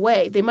walk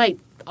away. They might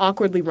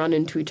awkwardly run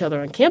into each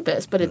other on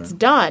campus, but it's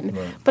done.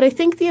 Right. But I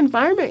think the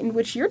environment in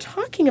which you're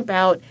talking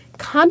about,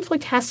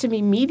 conflict has to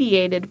be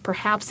mediated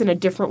perhaps in a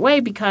different way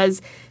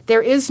because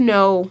there is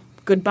no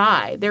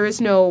goodbye. There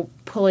is no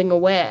pulling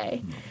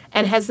away.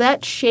 And has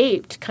that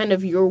shaped kind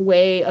of your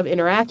way of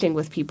interacting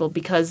with people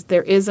because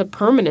there is a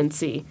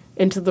permanency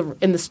in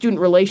the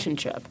student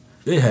relationship?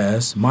 It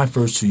has. My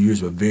first 2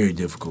 years were very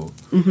difficult.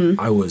 Mm-hmm.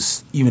 I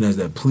was, even as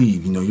that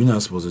plebe, you're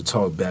not supposed to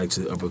talk back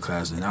to the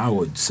upperclassmen. And I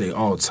would say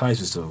all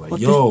types of stuff like,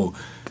 no.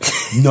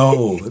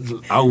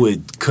 I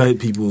would cut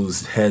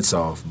people's heads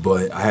off.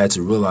 But I had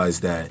to realize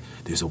that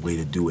there's a way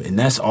to do it. And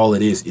that's all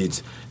it is.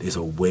 There's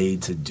a way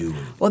to do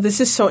it. Well, this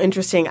is so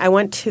interesting. I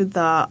went to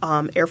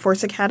the Air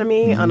Force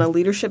Academy on a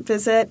leadership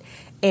visit,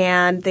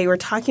 and they were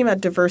talking about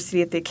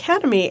diversity at the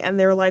academy, and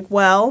they were like,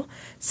 well,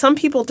 some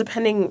people,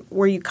 depending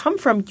where you come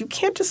from, you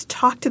can't just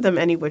talk to them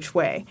any which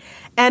way.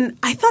 And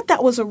I thought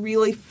that was a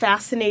really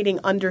fascinating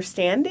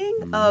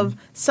understanding of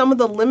some of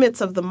the limits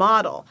of the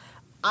model.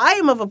 I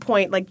am of a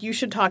point, like, you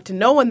should talk to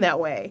no one that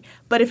way.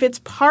 But if it's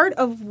part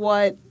of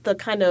what the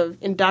kind of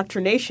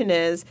indoctrination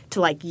is to,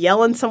 like,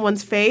 yell in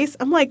someone's face,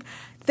 I'm like,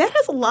 that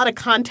has a lot of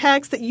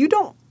context that you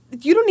don't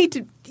need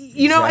to,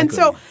 know. And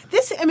so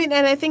this, and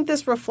I think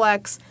this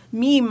reflects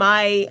me,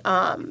 my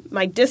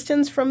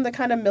distance from the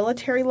kind of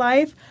military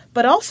life,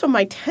 but also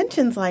my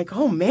tensions like,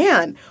 oh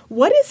man,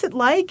 what is it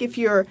like if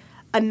you're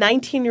a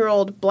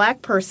 19-year-old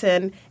black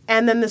person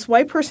and then this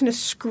white person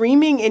is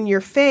screaming in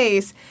your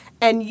face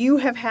and you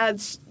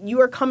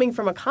are coming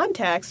from a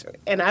context,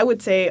 and I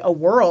would say a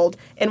world,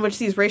 in which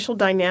these racial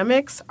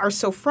dynamics are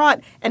so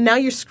fraught, and now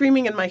you're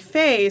screaming in my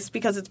face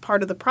because it's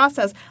part of the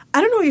process. I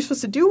don't know what you're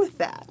supposed to do with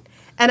that.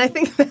 And I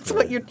think that's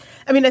what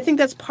I think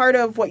that's part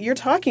of what you're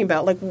talking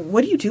about. Like,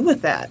 what do you do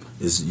with that?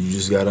 You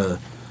just gotta,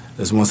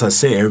 as once I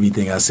say,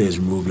 everything I say is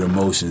remove your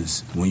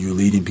emotions. When you're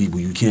leading people,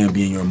 you can't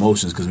be in your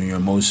emotions, because when your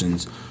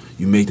emotions,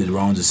 you make the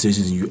wrong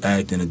decisions and you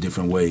act in a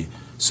different way.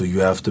 So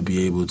you have to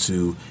be able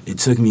to, it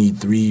took me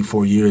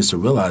 3-4 years to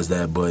realize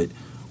that, but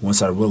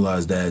once I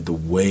realized that, the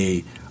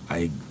way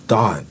I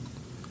thought,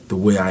 the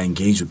way I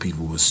engaged with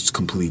people was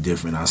completely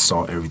different. I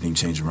saw everything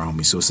change around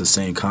me. So it's the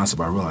same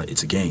concept. I realized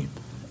it's a game.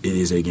 It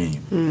is a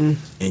game.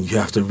 And you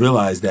have to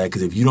realize that,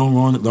 because if you don't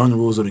learn the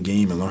rules of the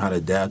game and learn how to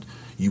adapt,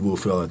 you will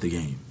fail at the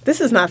game.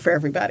 This is not for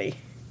everybody.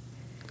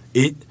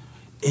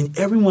 And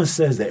everyone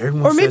says that.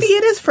 Or maybe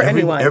it is for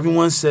anyone.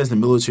 Everyone says the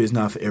military is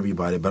not for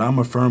everybody, but I'm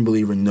a firm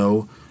believer,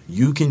 no,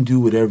 you can do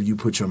whatever you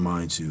put your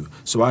mind to.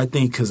 So I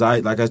think, because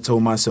I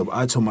told myself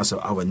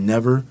I would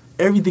never,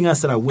 everything I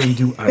said I wouldn't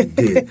do, I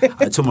did.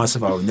 I told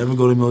myself I would never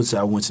go to the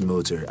military, I went to the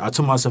military. I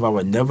told myself I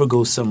would never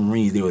go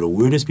submarines, they were the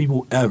weirdest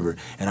people ever,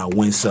 and I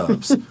went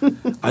subs.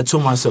 I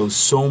told myself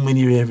so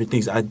many different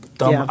things. I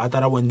thought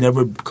I would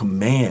never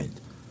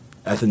command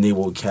at the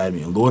Naval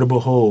Academy. And Lord of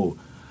behold,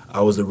 I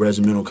was the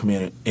regimental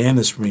commander and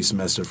the spring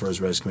semester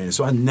first res commander.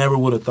 So I never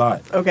would have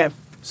thought. Okay.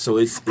 So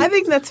I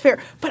think that's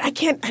fair, but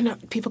I know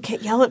people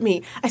can't yell at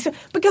me.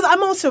 Because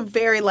I'm also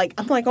very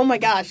I'm like, oh my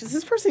gosh, is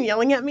this person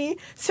yelling at me?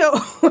 So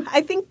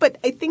I think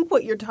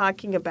what you're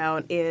talking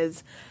about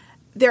is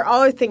there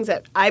are other things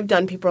that I've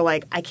done. People are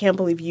like, I can't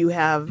believe you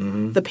have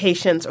the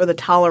patience or the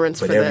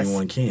tolerance for this. But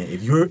everyone can.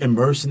 If you're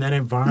immersed in that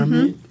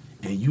environment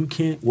and you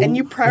can't, and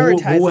you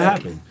prioritize what will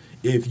happen?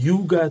 If you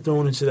got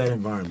thrown into that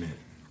environment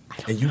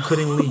and you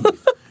couldn't leave,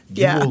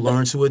 you will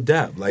learn to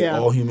adapt like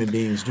all human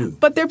beings do.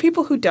 But there are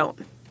people who don't.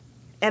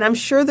 And I'm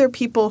sure there are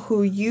people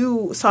who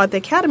you saw at the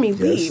academy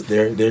leave.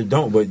 Yes, they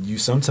don't. But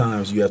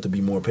sometimes you have to be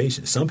more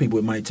patient. Some people,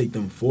 it might take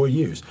them 4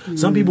 years.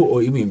 Some people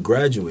or even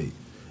graduate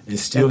and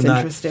still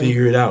not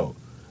figure it out.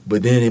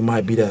 But then it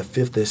might be that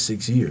 5th or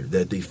 6th year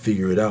that they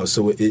figure it out.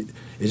 So it's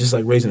just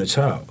like raising a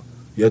child.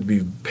 You have to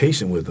be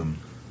patient with them.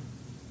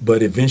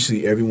 But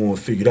eventually everyone will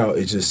figure it out.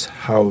 It's just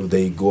how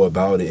they go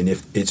about it. And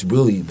if it's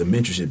really the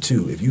mentorship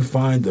too. If you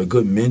find a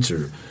good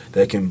mentor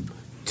that can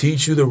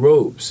teach you the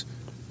ropes,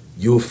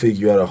 you'll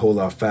figure out a whole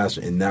lot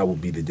faster, and that will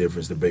be the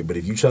difference to break. But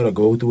if you try to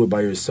go through it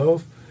by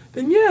yourself,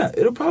 then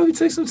it'll probably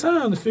take some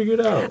time to figure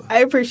it out. I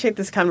appreciate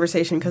this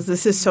conversation because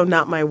this is so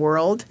not my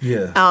world.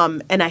 Yeah.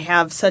 And I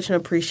have such an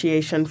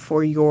appreciation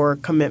for your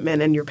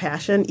commitment and your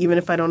passion, even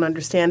if I don't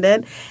understand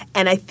it.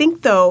 And I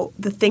think, though,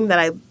 the thing that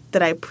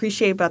I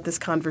appreciate about this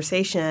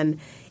conversation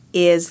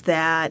is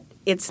that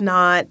it's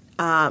not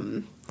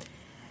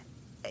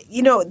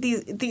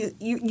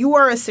you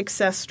are a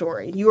success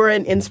story. You are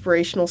an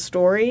inspirational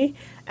story.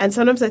 And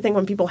sometimes I think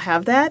when people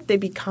have that, they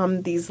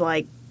become these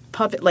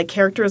puppet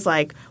characters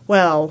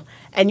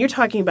and you're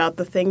talking about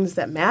the things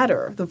that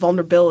matter, the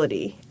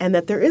vulnerability, and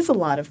that there is a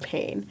lot of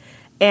pain.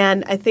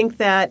 And I think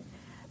that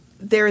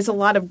there is a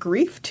lot of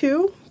grief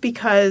too,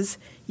 because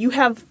you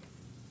have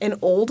an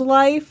old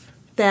life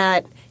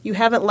that you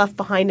haven't left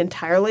behind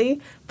entirely.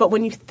 But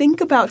when you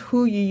think about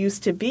who you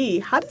used to be,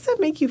 how does that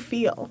make you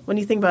feel? When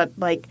you think about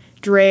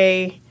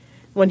Dre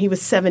when he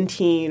was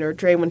 17 or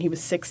Dre when he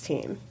was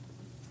 16?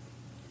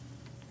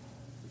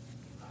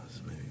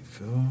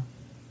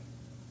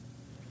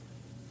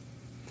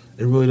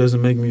 It really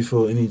doesn't make me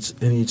feel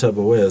any type of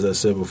way. As I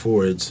said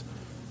before,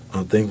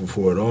 I'm thankful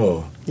for it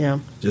all. Yeah.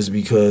 Just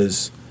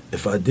because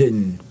if I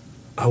didn't,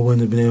 I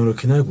wouldn't have been able to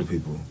connect with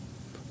people.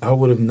 I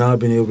would have not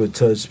been able to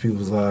touch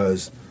people's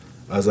lives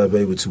as I've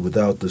been able to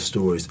without the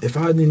stories. If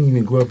I didn't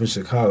even grow up in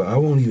Chicago, I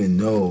won't even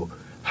know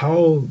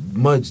how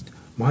much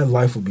my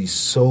life would be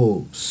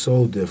so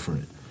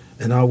different.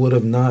 And I would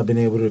have not been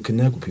able to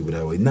connect with people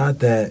that way. Not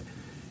that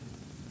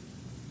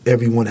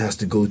everyone has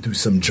to go through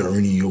some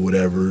journey or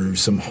whatever,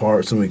 some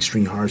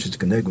extreme hardship to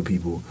connect with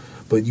people,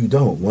 but you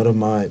don't. One of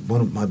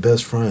my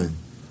best friend,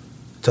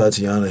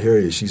 Tatiana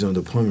Harriet, she's on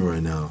deployment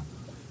right now,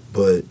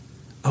 but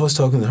I was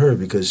talking to her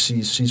because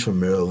she's from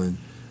Maryland,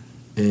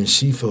 and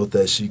she felt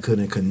that she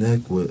couldn't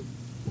connect with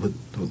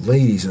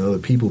ladies and other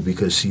people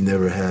because she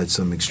never had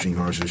some extreme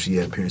hardship. She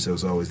had parents that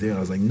was always there. I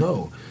was like,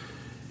 no,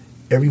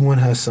 everyone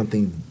has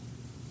something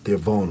they're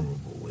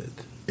vulnerable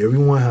with.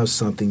 Everyone has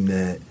something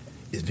that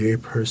is very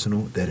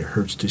personal that it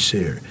hurts to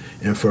share.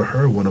 And for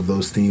her, one of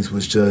those things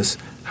was just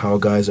how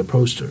guys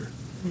approached her.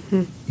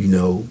 Mm-hmm. You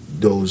know,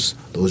 those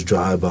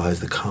drive-bys,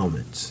 the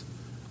comments,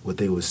 what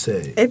they would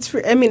say. It's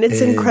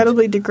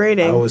incredibly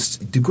degrading. I was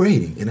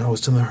degrading, and I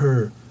was telling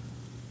her,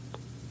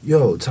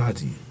 yo,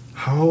 Tati,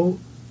 how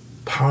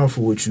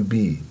powerful would you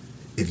be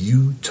if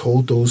you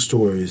told those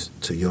stories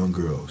to young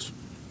girls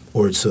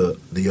or to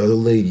the other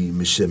lady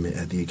midshipman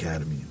at the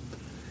academy?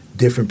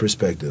 Different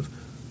perspective,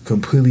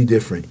 completely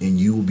different, and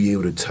you will be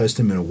able to touch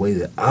them in a way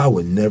that I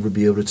would never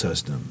be able to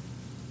touch them.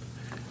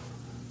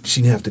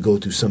 She didn't have to go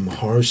through some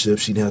hardship.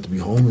 She didn't have to be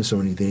homeless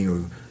or anything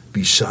or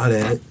be shot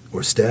at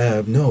or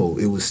stabbed. No,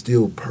 it was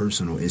still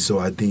personal. And so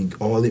I think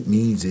all it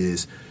means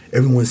is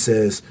everyone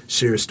says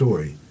share a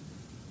story.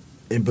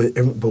 But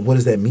what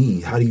does that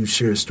mean? How do you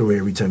share a story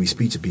every time you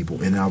speak to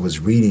people? And I was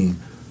reading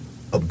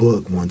a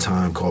book one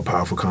time called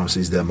Powerful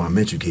Conversations that my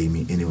mentor gave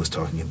me, and it was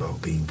talking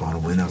about being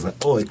vulnerable. And I was like,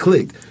 oh, it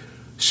clicked.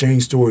 Sharing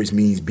stories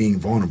means being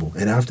vulnerable.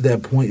 And after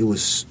that point, it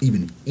was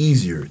even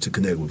easier to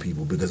connect with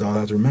people because all I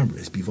have to remember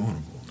is be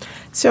vulnerable.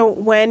 So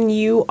when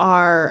you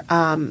are,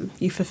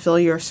 you fulfill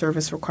your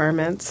service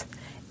requirements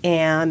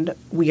and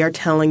we are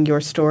telling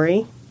your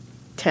story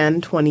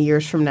 10, 20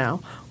 years from now,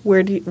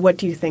 what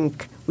do you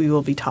think we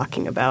will be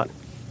talking about?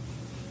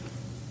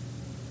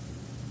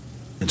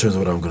 In terms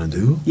of what I'm going to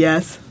do?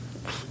 Yes.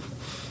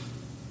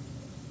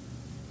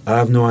 I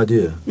have no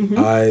idea.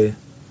 Mm-hmm.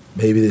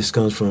 Maybe this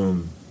comes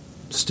from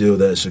still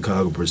that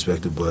Chicago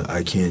perspective, but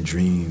I can't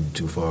dream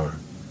too far.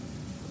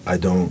 I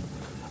know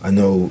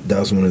that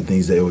was one of the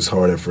things that it was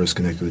hard at first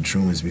connecting with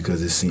Truman's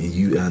because it's seeing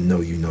you. I know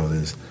you know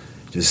this.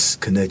 Just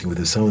connecting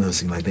with some of them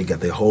seem like they got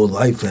their whole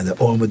life planned. That,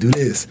 I'm gonna do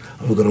this.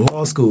 I'm gonna go to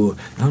law school,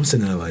 and I'm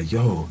sitting there like,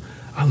 yo,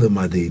 I live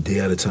my day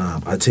at a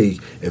time. I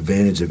take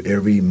advantage of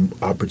every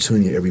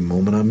opportunity, every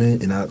moment I'm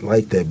in, and I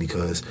like that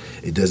because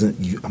it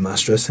doesn't. I'm not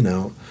stressing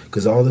out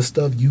because all this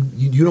stuff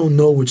you don't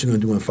know what you're gonna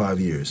do in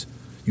 5 years.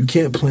 You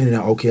can't plan it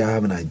out. Okay, I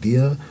have an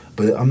idea,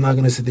 but I'm not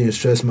going to sit there and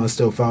stress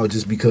myself out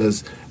just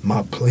because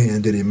my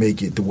plan didn't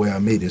make it the way I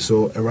made it.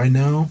 So right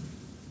now,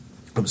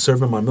 I'm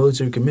serving my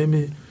military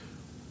commitment.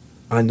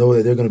 I know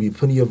that there are going to be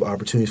plenty of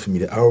opportunities for me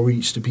to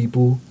outreach to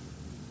people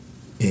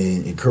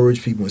and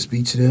encourage people and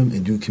speak to them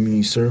and do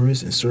community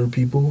service and serve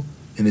people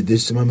in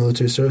addition to my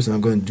military service. And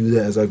I'm going to do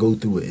that as I go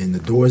through it. And the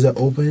doors that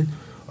open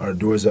are the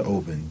doors that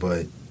open.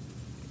 But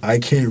I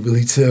can't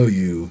really tell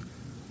you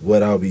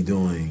what I'll be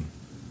doing.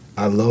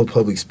 I love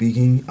public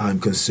speaking. I'm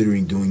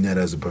considering doing that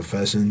as a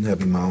profession,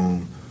 having my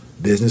own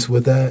business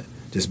with that,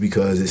 just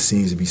because it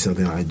seems to be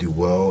something I do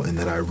well and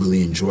that I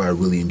really enjoy. I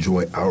really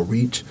enjoy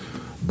outreach,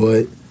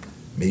 but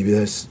maybe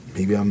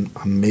I'm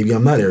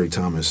not Eric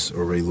Thomas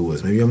or Ray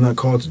Lewis. Maybe I'm not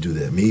called to do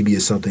that. Maybe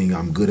it's something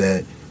I'm good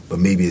at, but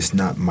maybe it's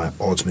not my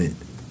ultimate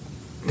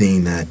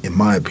thing that, in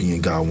my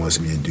opinion, God wants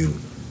me to do.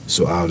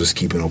 So I'll just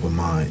keep an open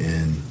mind,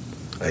 and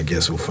I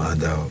guess we'll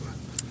find out.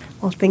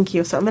 Well, thank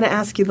you. So I'm going to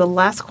ask you the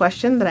last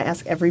question that I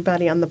ask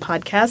everybody on the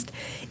podcast.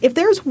 If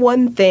there's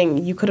one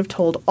thing you could have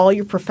told all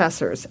your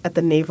professors at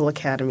the Naval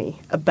Academy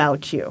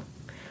about you,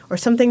 or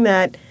something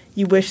that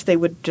you wish they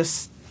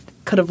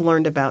could have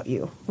learned about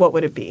you, what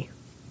would it be?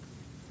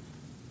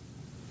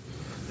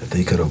 That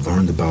they could have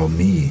learned about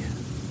me.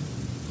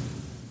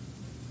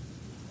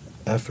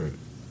 Effort.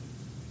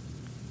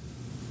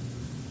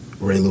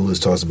 Ray Lewis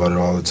talks about it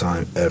all the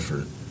time,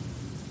 effort.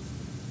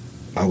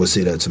 I would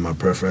say that to my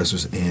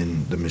professors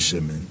and the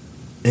midshipmen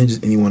and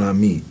just anyone I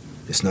meet.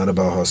 It's not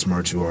about how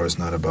smart you are. It's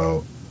not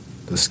about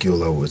the skill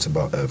level. It's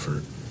about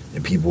effort.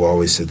 And people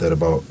always said that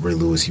about Ray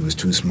Lewis. He was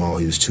too small.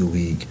 He was too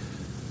weak.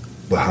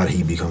 But how did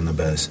he become the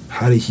best?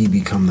 How did he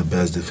become the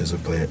best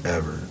defensive player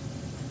ever?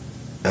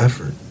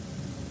 Effort.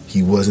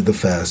 He wasn't the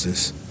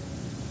fastest.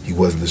 He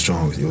wasn't the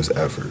strongest. It was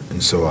effort.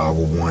 And so I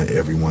would want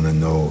everyone to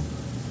know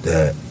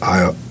that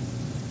I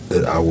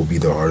will be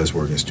the hardest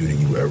working student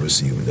you will ever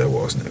see when that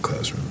walks in that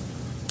classroom.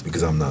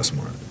 Because I'm not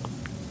smart.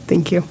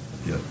 Thank you.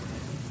 Yeah.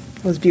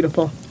 That was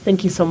beautiful.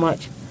 Thank you so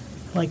much.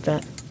 I like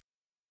that.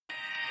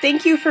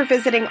 Thank you for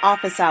visiting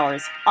Office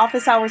Hours.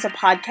 Office Hours, a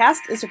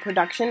podcast, is a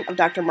production of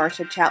Dr.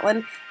 Marsha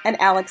Chatelain and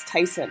Alex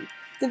Tyson.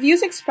 The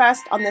views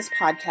expressed on this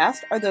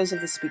podcast are those of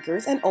the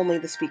speakers and only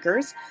the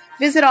speakers.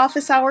 Visit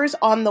Office Hours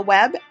on the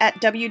web at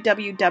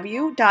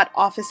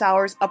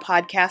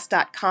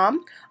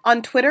www.officehourspodcast.com,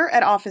 on Twitter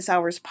at Office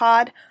Hours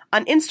Pod,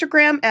 on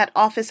Instagram at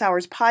Office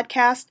Hours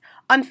Podcast,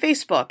 on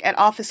Facebook at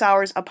Office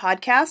Hours a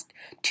Podcast.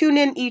 Tune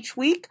in each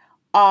week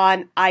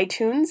on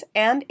iTunes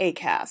and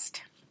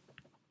Acast.